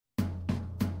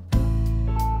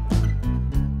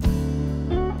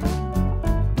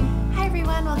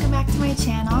back to my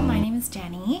channel. My name is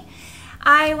Jenny.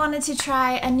 I wanted to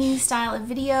try a new style of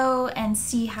video and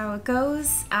see how it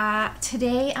goes.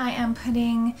 Today I am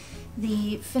putting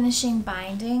the finishing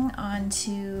binding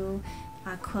onto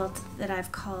a quilt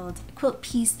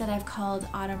piece that I've called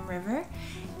Autumn River.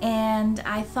 And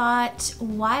I thought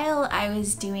while I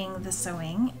was doing the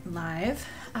sewing live,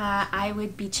 I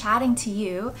would be chatting to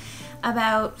you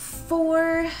about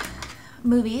 4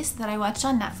 movies that I watched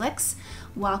on Netflix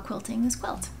while quilting this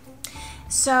quilt.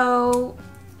 So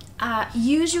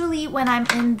usually when I'm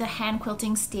in the hand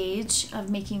quilting stage of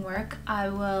making work, I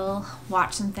will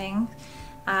watch something,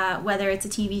 whether it's a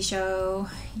TV show,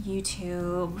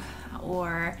 YouTube,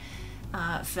 or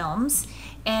films.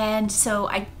 And so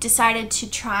I decided to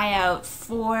try out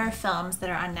 4 films that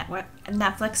are on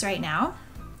Netflix right now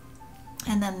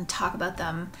and then talk about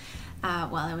them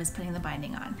while I was putting the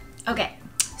binding on. Okay,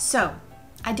 so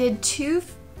I did 2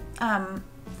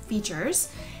 features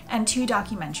and 2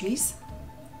 documentaries.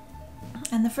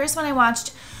 And the first one I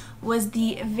watched was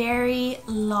the very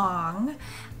long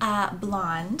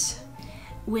Blonde,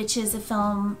 which is a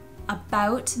film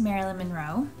about Marilyn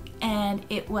Monroe, and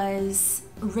it was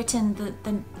written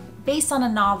based on a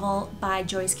novel by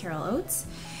Joyce Carol Oates.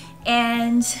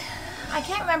 And I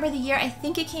can't remember the year. I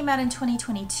think it came out in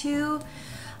 2022.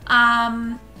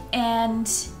 And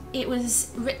it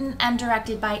was written and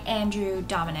directed by Andrew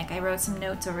Dominic. I wrote some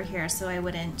notes over here so I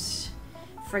wouldn't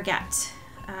forget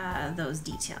those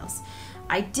details.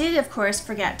 I did, of course,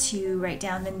 forget to write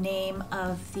down the name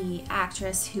of the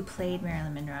actress who played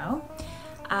Marilyn Monroe.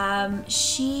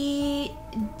 She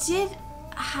did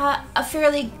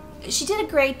a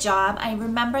great job. I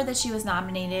remember that she was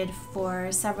nominated for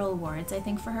several awards, I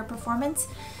think, for her performance.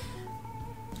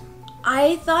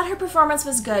 I thought her performance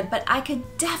was good, but I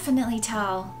could definitely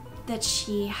tell that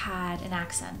she had an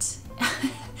accent.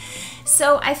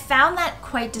 So I found that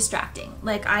quite distracting.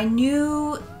 Like, I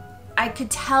could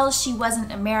tell she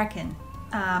wasn't American.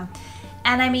 And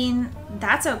I mean,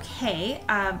 that's okay.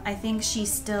 I think she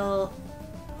still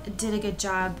did a good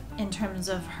job in terms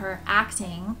of her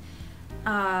acting.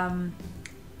 And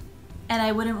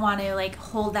I wouldn't want to like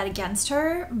hold that against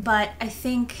her, but I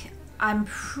think I'm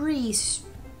pretty,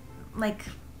 like,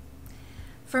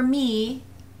 for me,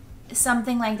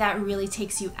 something like that really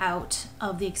takes you out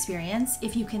of the experience.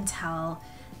 If you can tell,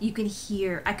 you can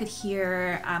hear, I could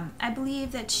hear, I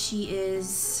believe that she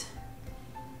is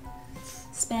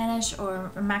Spanish or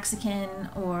Mexican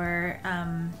or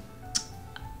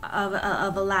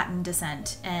of a Latin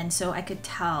descent, and so I could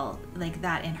tell like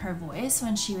that in her voice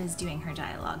when she was doing her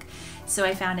dialogue. So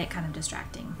I found it kind of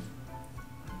distracting.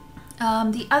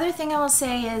 The other thing I will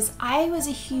say is I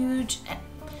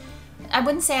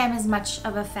wouldn't say I'm as much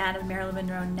of a fan of Marilyn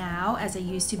Monroe now as I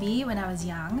used to be when I was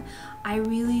young. I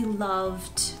really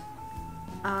loved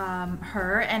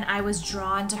her, and I was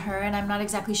drawn to her, and I'm not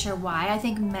exactly sure why. I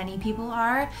think many people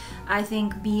are. I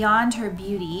think beyond her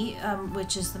beauty,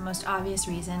 which is the most obvious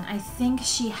reason, I think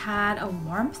she had a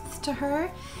warmth to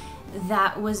her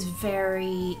that was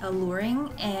very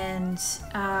alluring, and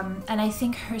I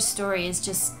think her story is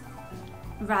just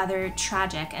rather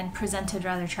tragic and presented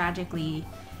rather tragically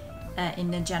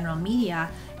in the general media,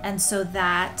 and so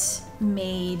that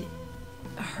made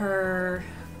her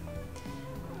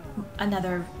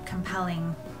another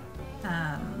compelling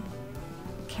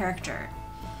character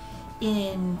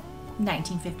in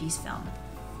 1950s film.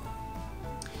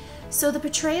 So the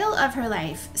portrayal of her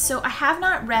life. So I have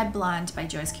not read Blonde by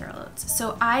Joyce Carol Oates,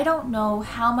 so I don't know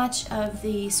how much of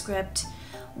the script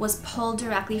was pulled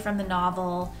directly from the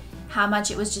novel, how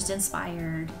much it was just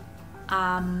inspired.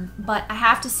 But I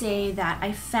have to say that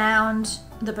I found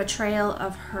the portrayal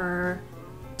of her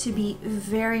to be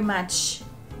very much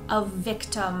a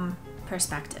victim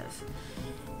perspective.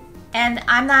 And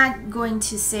I'm not going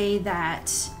to say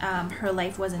that her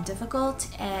life wasn't difficult,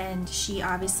 and she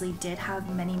obviously did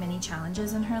have many, many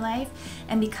challenges in her life.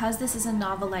 And because this is a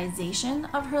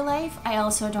novelization of her life, I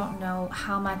also don't know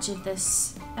how much of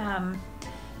this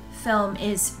film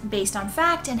is based on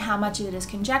fact and how much of it is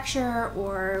conjecture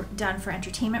or done for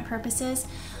entertainment purposes.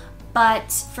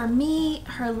 But for me,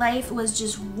 her life was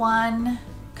just one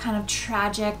kind of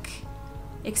tragic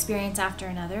experience after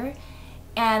another.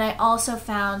 And I also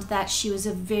found that she was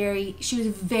very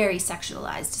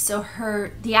sexualized. So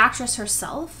the actress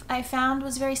herself, I found,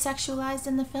 was very sexualized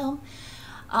in the film.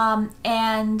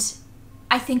 And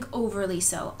I think overly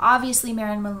so. Obviously,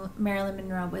 Marilyn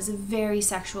Monroe was a very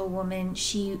sexual woman.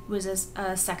 She was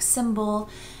a sex symbol.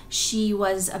 She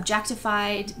was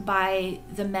objectified by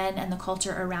the men and the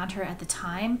culture around her at the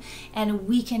time. And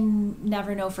we can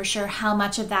never know for sure how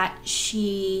much of that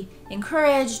she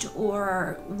encouraged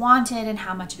or wanted and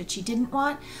how much of it she didn't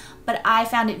want. But I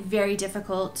found it very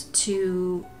difficult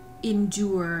to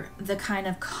endure the kind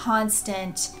of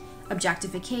constant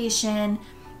objectification,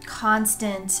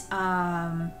 constant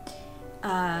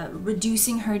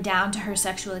reducing her down to her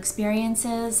sexual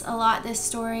experiences a lot, this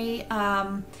story,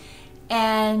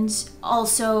 and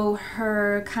also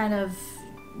her kind of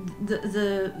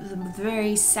the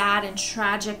very sad and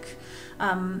tragic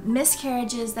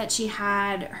miscarriages that she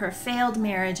had, her failed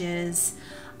marriages.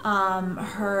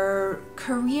 Her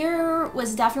career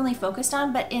was definitely focused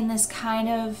on, but in this kind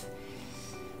of,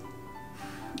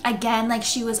 again, like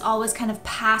she was always kind of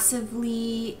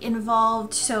passively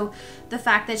involved. So the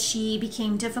fact that she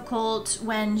became difficult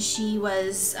when she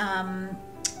was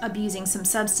abusing some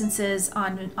substances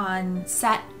on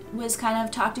set was kind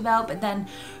of talked about, but then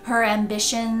her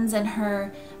ambitions and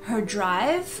her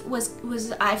drive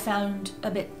was I found a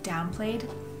bit downplayed.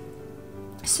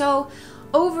 So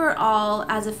overall,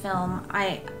 as a film,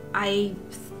 I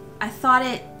thought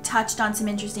it touched on some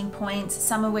interesting points,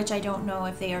 some of which I don't know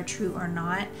if they are true or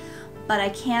not, but I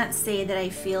can't say that I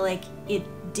feel like it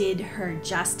did her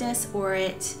justice or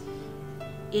it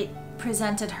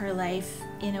presented her life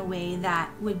in a way that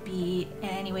would be in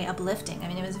any way uplifting. I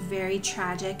mean, it was very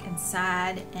tragic and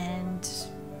sad and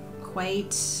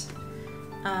quite,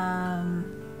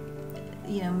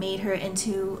 made her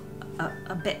into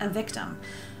a victim.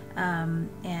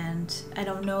 And I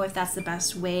don't know if that's the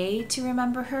best way to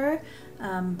remember her,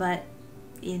 but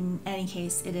in any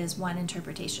case, it is one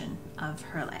interpretation of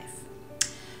her life.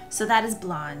 So that is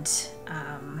Blonde,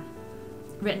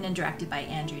 written and directed by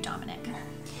Andrew Dominic.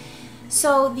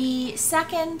 So the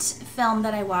second film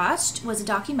that I watched was a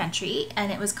documentary, and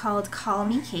it was called Call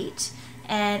Me Kate,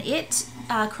 and it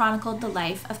chronicled the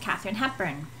life of Katharine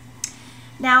Hepburn.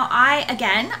 Now,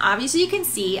 obviously you can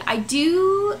see, I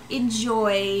do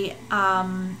enjoy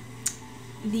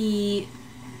the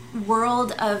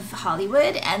world of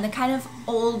Hollywood and the kind of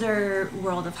older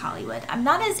world of Hollywood. I'm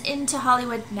not as into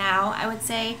Hollywood now, I would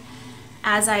say,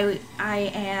 as I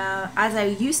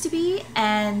used to be,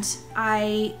 and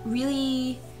I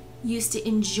really used to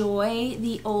enjoy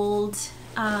the old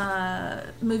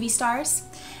movie stars.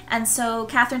 And so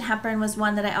Katharine Hepburn was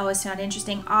one that I always found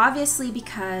interesting, obviously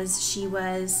because she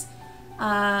was,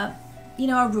 a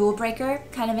rule breaker,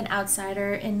 kind of an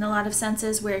outsider in a lot of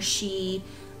senses, where she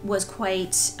was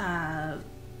quite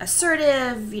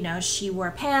assertive. She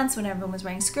wore pants when everyone was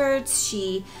wearing skirts.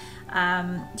 She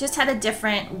just had a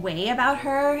different way about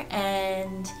her,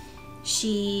 and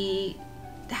she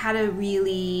had a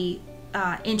really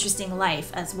interesting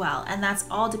life as well, and that's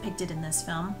all depicted in this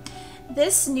film.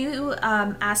 This new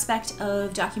aspect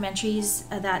of documentaries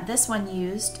that this one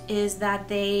used is that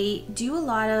they do a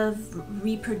lot of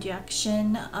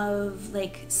reproduction of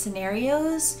like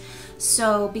scenarios.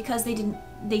 So because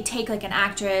they take like an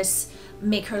actress,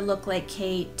 make her look like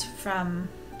Kate from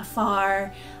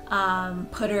afar,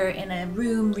 put her in a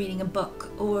room reading a book,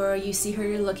 or you see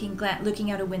her looking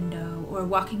out a window or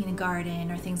walking in a garden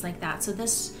or things like that. So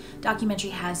this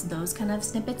documentary has those kind of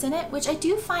snippets in it, which I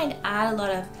do find add a lot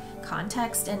of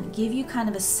context and give you kind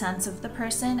of a sense of the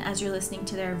person as you're listening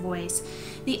to their voice.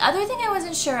 The other thing I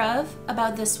wasn't sure of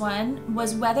about this one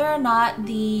was whether or not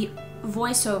the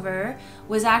voiceover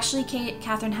was actually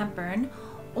Katharine Hepburn,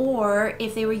 or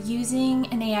if they were using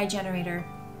an AI generator,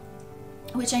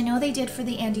 which I know they did for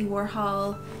the Andy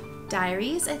Warhol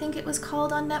Diaries, I think it was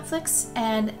called, on Netflix.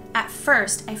 And at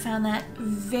first I found that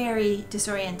very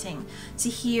disorienting to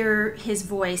hear his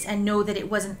voice and know that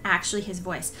it wasn't actually his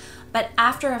voice. But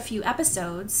after a few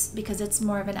episodes, because it's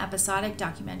more of an episodic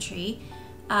documentary,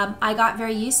 I got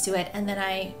very used to it, and then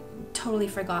I totally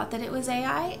forgot that it was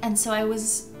AI. And so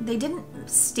they didn't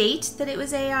state that it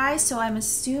was AI, so I'm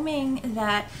assuming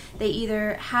that they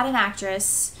either had an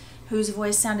actress whose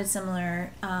voice sounded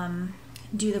similar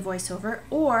do the voiceover,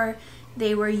 or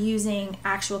they were using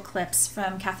actual clips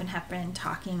from Katharine Hepburn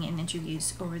talking in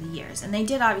interviews over the years. And they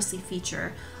did obviously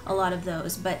feature a lot of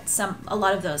those, but a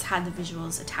lot of those had the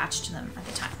visuals attached to them at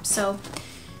the time. So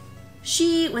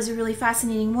she was a really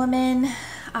fascinating woman.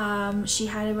 She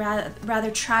had a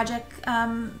rather tragic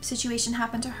situation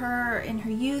happen to her in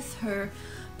her youth. Her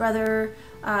brother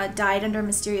died under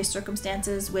mysterious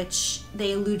circumstances, which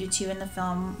they alluded to in the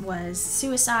film was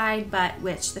suicide, but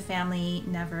which the family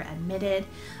never admitted.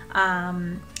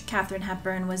 Katharine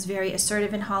Hepburn was very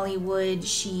assertive in Hollywood.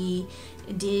 She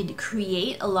did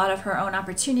create a lot of her own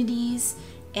opportunities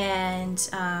and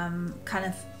kind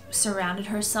of surrounded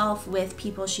herself with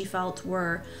people she felt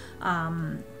were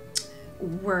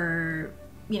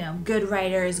good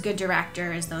writers, good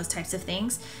directors, those types of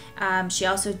things. She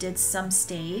also did some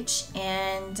stage,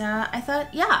 and I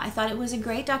thought it was a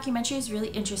great documentary. It's really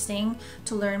interesting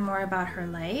to learn more about her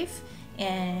life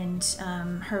and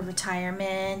her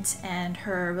retirement and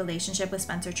her relationship with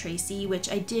Spencer Tracy,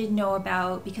 which I did know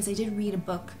about because I did read a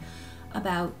book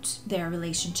about their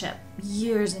relationship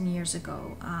years and years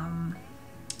ago.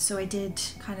 So I did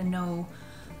kind of know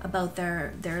about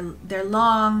their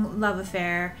long love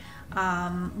affair,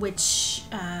 which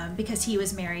because he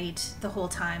was married the whole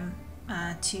time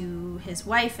to his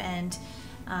wife, and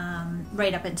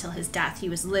right up until his death he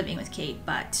was living with Kate,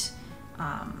 but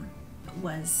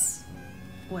was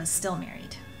still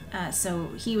married. So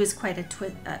he was quite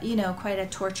a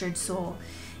tortured soul,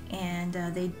 and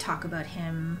they talk about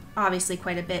him obviously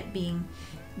quite a bit, being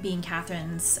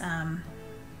Katharine's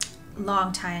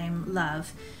longtime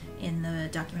love in the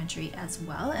documentary as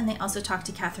well. And they also talk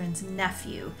to Katharine's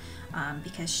nephew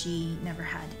because she never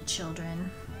had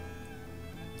children.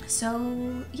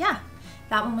 So yeah,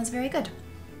 that one was very good.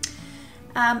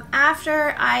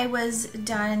 After I was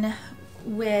done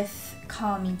with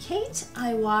Call Me Kate,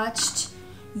 I watched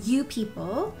You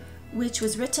People, which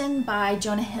was written by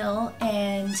Jonah Hill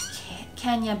and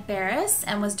Kenya Barris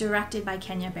and was directed by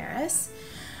Kenya Barris.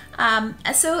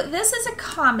 So this is a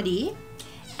comedy,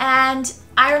 and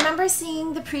I remember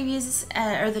seeing the previews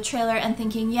or the trailer and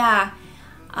thinking, yeah,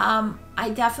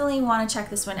 I definitely want to check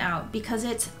this one out because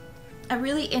it's a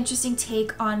really interesting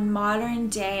take on modern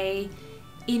day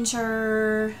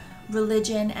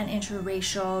inter-religion and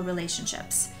interracial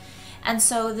relationships. And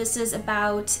so this is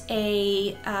about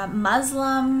a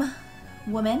Muslim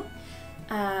woman.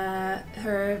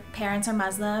 Her parents are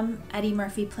Muslim. Eddie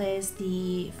Murphy plays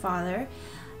the father,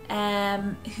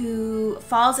 who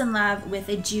falls in love with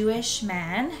a Jewish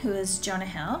man who is Jonah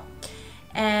Hill,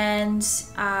 and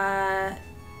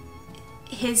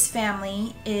his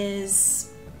family is,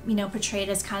 portrayed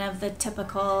as kind of the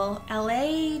typical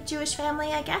LA Jewish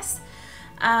family, I guess.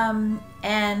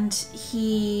 And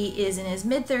he is in his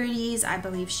mid-30s, I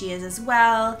believe she is as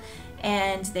well,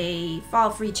 and they fall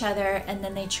for each other, and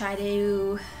then they try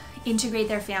to integrate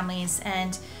their families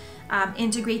and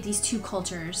integrate these two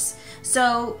cultures.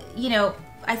 So,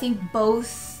 I think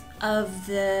both of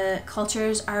the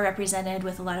cultures are represented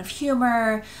with a lot of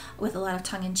humor, with a lot of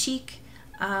tongue-in-cheek,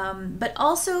 but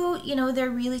also,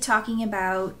 they're really talking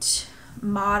about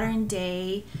modern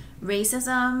day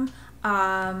racism,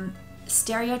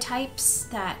 stereotypes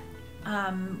that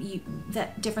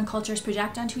that different cultures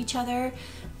project onto each other.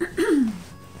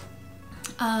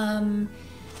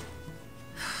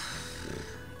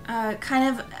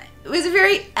 It was a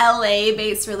very LA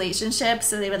based relationship,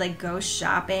 so they would go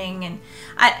shopping, and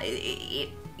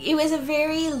it was a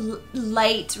very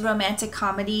light romantic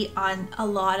comedy on a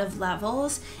lot of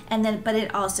levels, but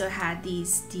it also had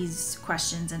these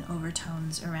questions and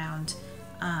overtones around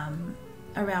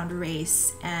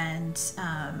race and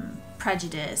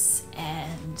prejudice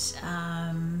and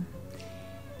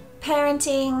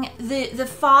parenting. The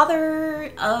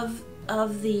father of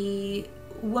the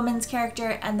woman's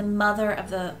character and the mother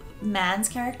of the man's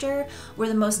character were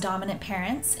the most dominant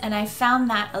parents, and I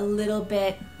found that a little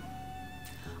bit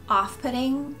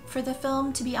off-putting for the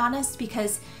film, to be honest,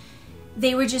 because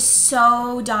they were just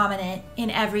so dominant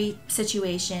in every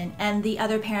situation, and the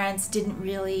other parents didn't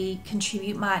really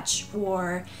contribute much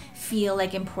or feel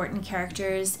like important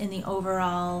characters in the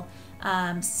overall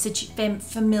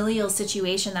familial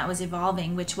situation that was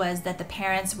evolving, which was that the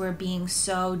parents were being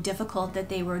so difficult that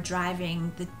they were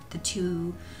driving the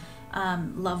two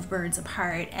lovebirds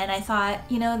apart. And I thought,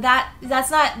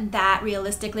 that's not that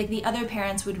realistic. The other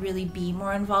parents would really be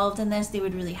more involved in this. They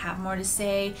would really have more to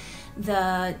say.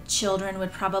 The children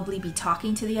would probably be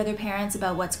talking to the other parents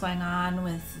about what's going on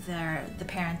with the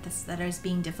parent that is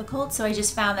being difficult. So I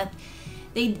just found that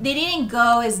they didn't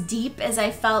go as deep as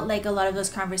I felt like a lot of those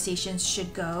conversations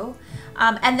should go.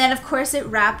 And then, of course, it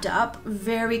wrapped up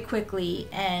very quickly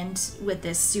and with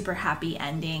this super happy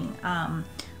ending,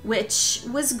 which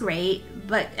was great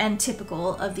and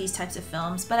typical of these types of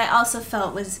films. But I also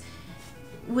felt was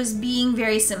being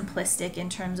very simplistic in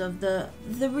terms of the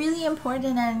really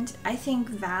important and I think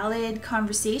valid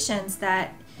conversations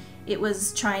that it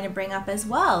was trying to bring up as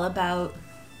well about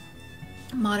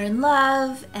modern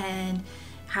love and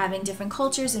having different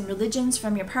cultures and religions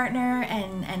from your partner,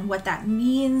 and what that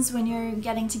means when you're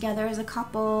getting together as a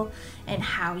couple, and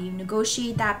how you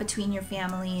negotiate that between your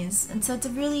families. And so it's a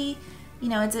really, you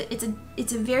know,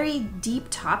 it's a very deep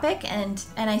topic, and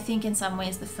I think in some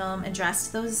ways the film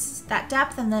addressed that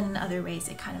depth, and then in other ways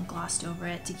it kind of glossed over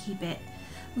it to keep it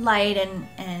light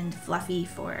and fluffy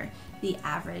for the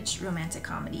average romantic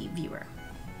comedy viewer.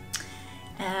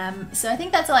 So I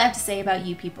think that's all I have to say about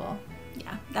You People.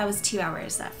 Yeah, that was 2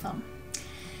 hours, that film.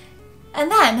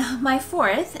 And then my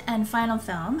fourth and final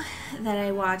film that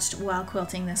I watched while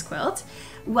quilting this quilt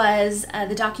was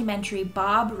the documentary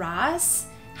Bob Ross,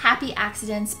 Happy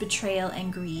Accidents, Betrayal,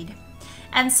 and Greed.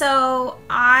 And so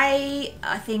I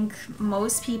think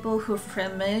most people who are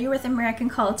familiar with American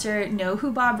culture know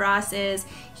who Bob Ross is.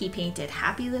 He painted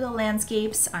happy little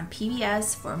landscapes on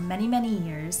PBS for many, many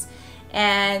years.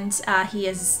 And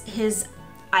his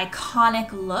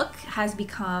iconic look has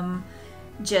become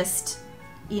just,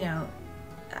 you know,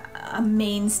 a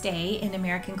mainstay in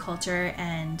American culture,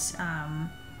 and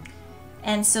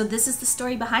so this is the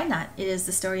story behind that. It is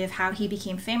the story of how he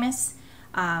became famous,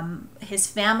 his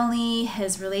family,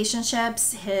 his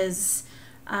relationships, his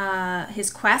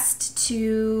quest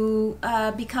to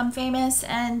become famous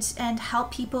and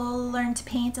help people learn to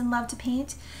paint and love to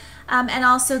paint, and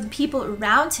also the people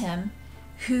around him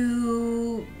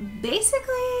who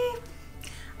basically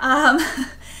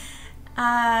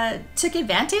took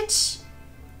advantage.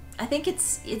 I think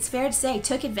it's fair to say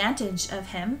took advantage of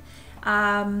him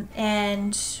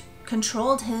and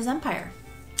controlled his empire.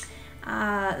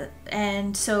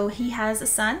 And so he has a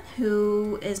son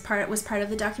who was part of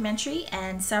the documentary,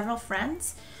 and several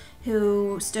friends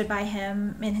who stood by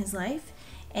him in his life,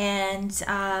 and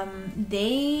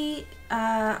they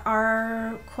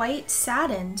are quite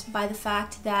saddened by the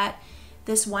fact that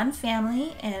this one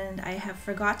family, and I have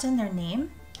forgotten their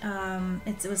name,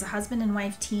 it was a husband and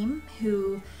wife team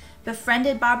who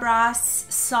befriended Bob Ross,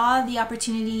 saw the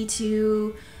opportunity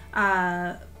to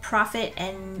profit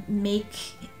and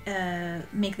make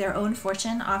their own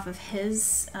fortune off of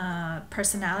his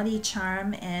personality,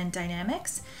 charm, and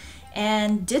dynamics,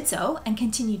 and did so and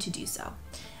continued to do so.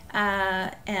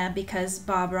 And because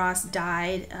Bob Ross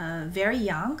died very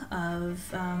young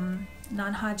of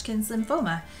non-Hodgkin's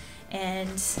lymphoma,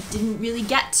 and didn't really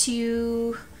get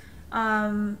to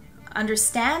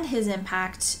understand his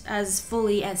impact as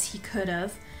fully as he could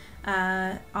have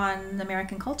on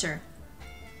American culture.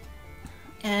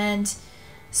 And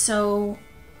so,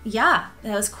 yeah,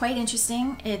 that was quite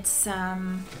interesting. It's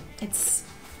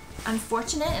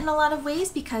unfortunate in a lot of ways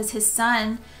because his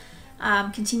son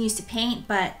continues to paint,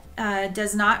 but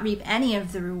does not reap any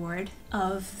of the reward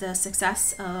of the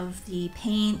success of the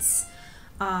paints,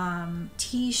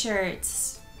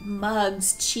 t-shirts,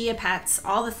 mugs, chia pets,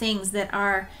 all the things that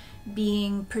are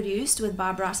being produced with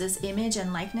Bob Ross's image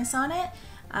and likeness on it.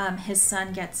 His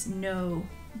son gets no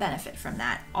benefit from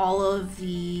that. All of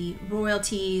the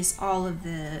royalties, all of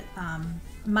the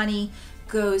money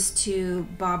goes to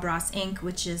Bob Ross Inc.,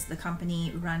 which is the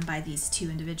company run by these two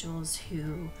individuals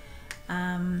who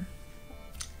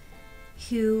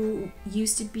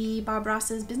used to be Bob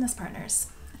Ross's business partners.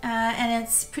 And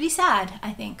it's pretty sad,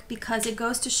 I think, because it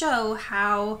goes to show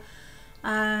how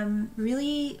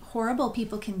really horrible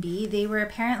people can be. They were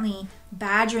apparently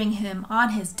badgering him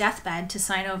on his deathbed to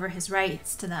sign over his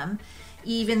rights to them,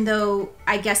 even though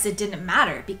I guess it didn't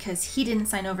matter because he didn't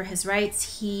sign over his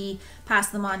rights. He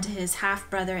passed them on to his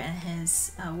half-brother and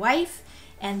his wife,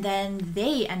 and then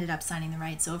they ended up signing the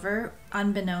rights over,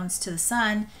 unbeknownst to the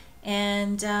son,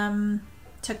 and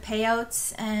took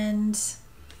payouts and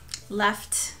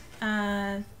left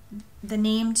the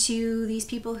name to these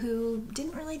people who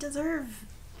didn't really deserve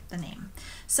the name.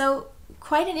 So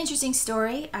quite an interesting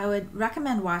story. I would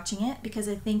recommend watching it because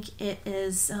I think it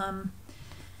is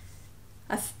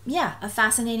a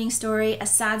fascinating story, a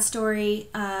sad story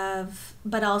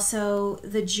but also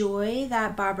the joy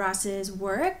that Bob Ross's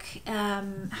work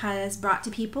has brought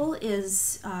to people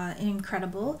is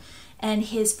incredible. And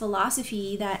his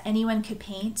philosophy that anyone could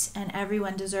paint and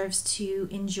everyone deserves to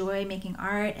enjoy making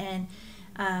art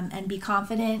and be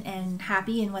confident and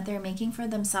happy in what they're making for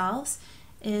themselves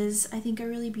is, I think, a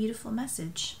really beautiful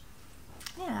message.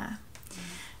 Yeah.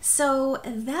 So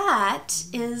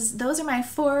those are my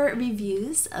 4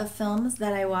 reviews of films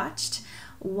that I watched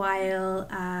while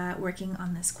working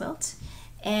on this quilt.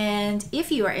 And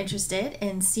if you are interested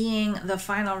in seeing the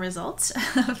final result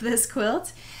of this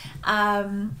quilt,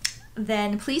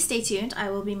 then please stay tuned. I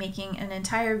will be making an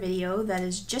entire video that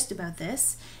is just about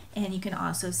this, and you can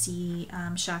also see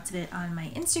shots of it on my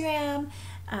Instagram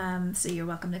So you're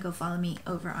welcome to go follow me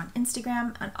over on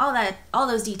Instagram. And all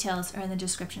those details are in the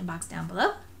description box down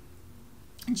below.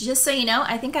 Just so you know,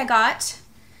 I think I got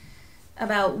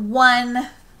about one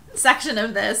section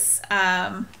of this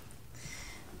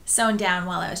sewn down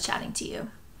while I was chatting to you.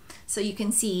 So you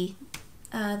can see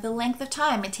the length of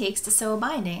time it takes to sew a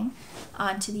binding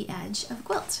onto the edge of a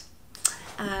quilt.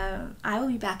 I will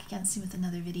be back again soon with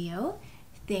another video.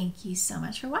 Thank you so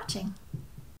much for watching.